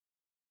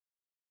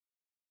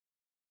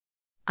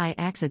I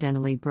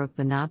accidentally broke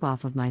the knob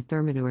off of my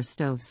Thermador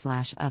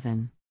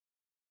stove/oven.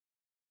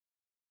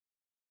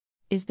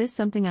 Is this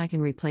something I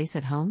can replace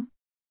at home?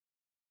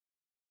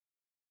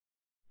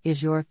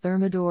 Is your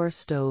Thermador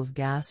stove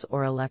gas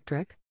or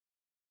electric?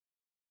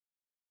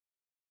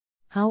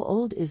 How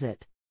old is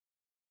it?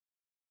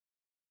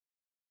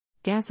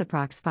 Gas,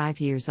 approx 5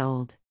 years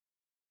old.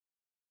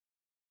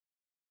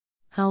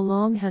 How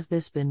long has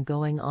this been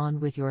going on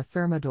with your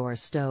Thermador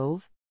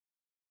stove?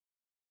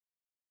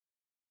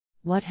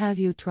 What have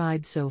you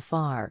tried so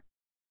far?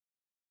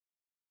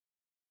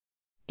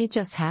 It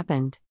just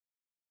happened.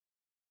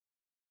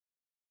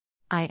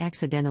 I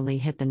accidentally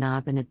hit the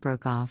knob and it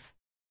broke off.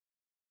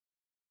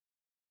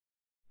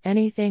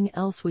 Anything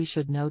else we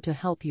should know to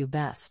help you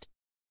best?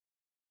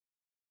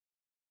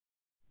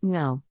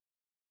 No.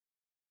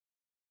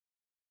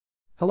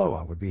 Hello,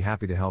 I would be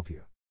happy to help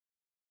you.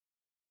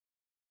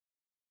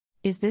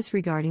 Is this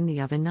regarding the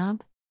oven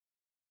knob?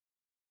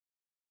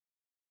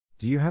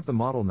 Do you have the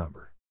model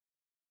number?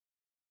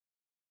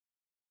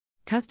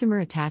 Customer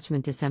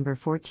attachment December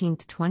 14,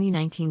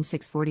 2019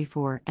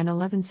 6:44 and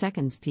 11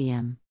 seconds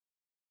p.m.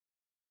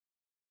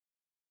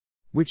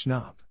 Which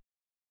knob?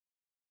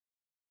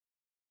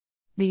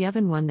 The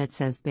oven one that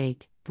says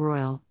bake,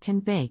 broil, can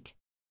bake.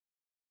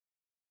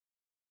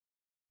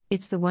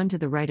 It's the one to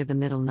the right of the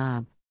middle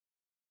knob.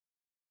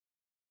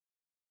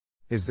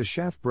 Is the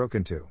shaft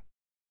broken too?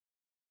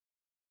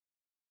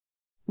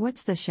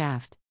 What's the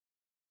shaft?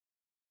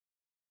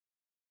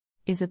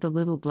 Is it the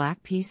little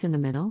black piece in the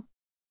middle?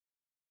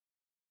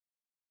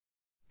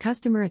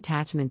 Customer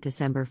attachment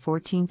December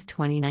 14,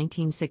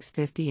 2019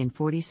 6:50 and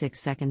 46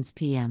 seconds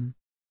p.m.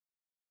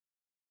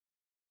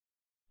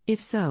 If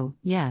so,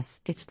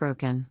 yes, it's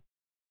broken.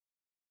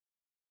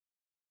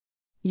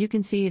 You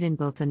can see it in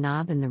both the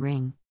knob and the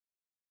ring.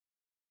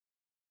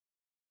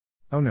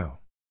 Oh no.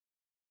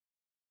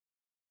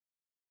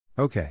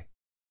 Okay.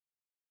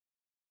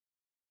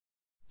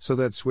 So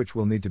that switch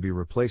will need to be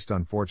replaced,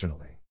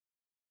 unfortunately.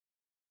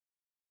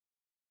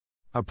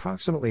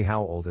 Approximately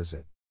how old is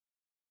it?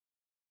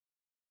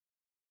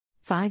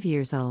 5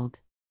 years old.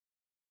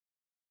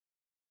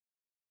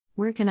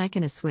 Where can I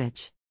get a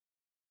switch?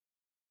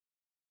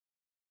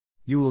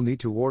 You will need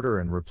to order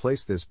and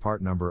replace this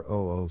part number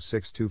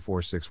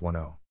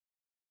 00624610.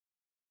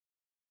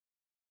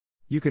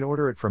 You can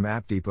order it from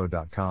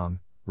appdepot.com,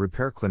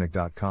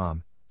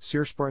 repairclinic.com,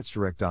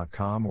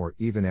 searspartsdirect.com, or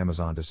even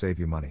Amazon to save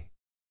you money.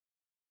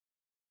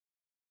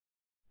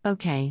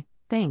 Okay,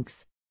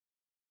 thanks.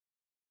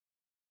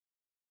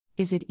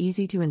 Is it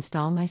easy to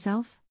install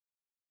myself?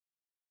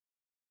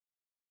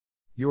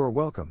 You are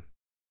welcome.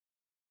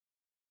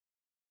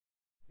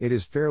 It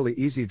is fairly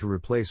easy to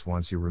replace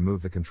once you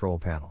remove the control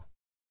panel.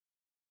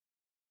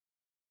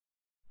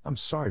 I'm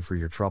sorry for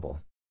your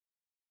trouble.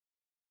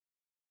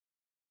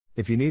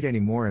 If you need any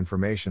more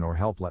information or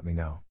help, let me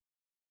know.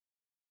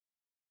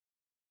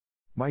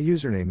 My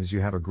username is You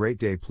Have a Great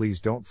Day. Please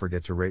don't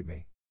forget to rate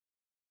me.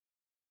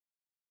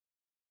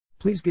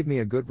 Please give me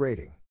a good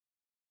rating.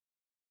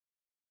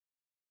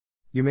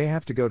 You may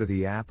have to go to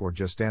the app or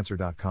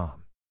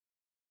JustAnswer.com.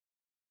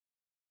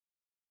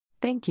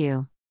 Thank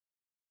you.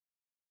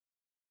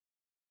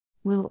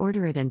 We'll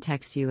order it and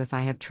text you if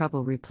I have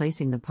trouble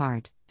replacing the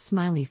part,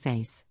 smiley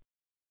face.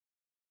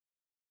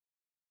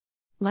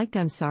 Liked,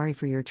 I'm sorry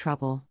for your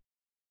trouble.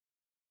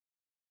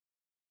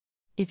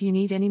 If you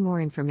need any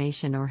more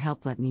information or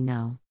help, let me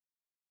know.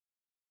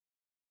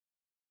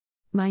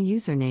 My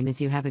username is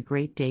You Have a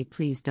Great Day.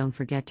 Please don't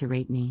forget to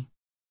rate me.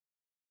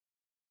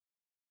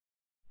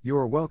 You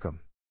are welcome.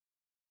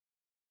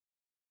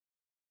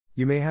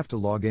 You may have to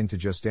log in to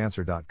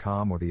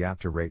JustAnswer.com or the app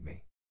to rate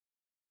me.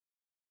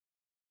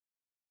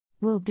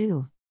 Will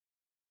do.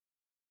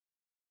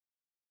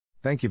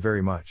 Thank you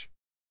very much.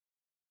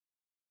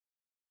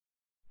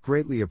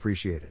 Greatly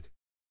appreciated.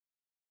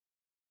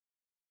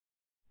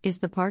 Is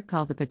the part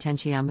called a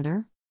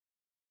potentiometer?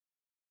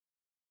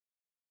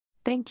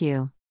 Thank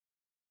you.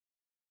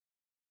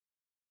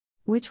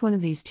 Which one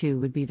of these two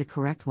would be the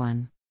correct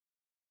one?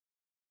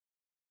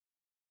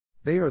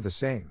 They are the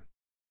same.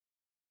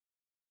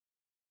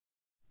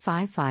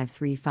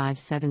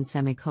 55357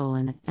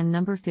 semicolon and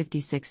number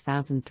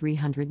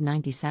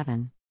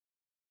 56397.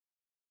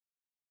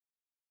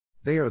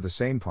 They are the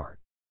same part.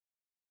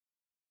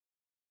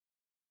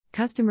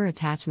 Customer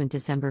attachment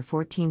December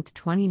 14,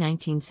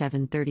 2019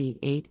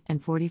 7:38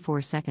 and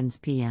 44 seconds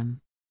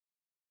p.m.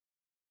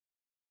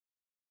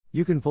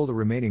 You can pull the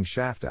remaining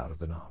shaft out of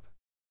the knob.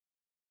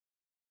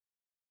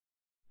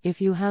 If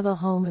you have a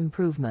home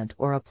improvement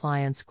or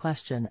appliance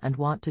question and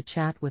want to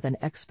chat with an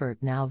expert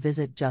now,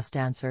 visit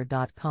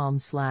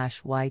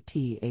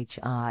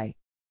justanswer.com/YTHI.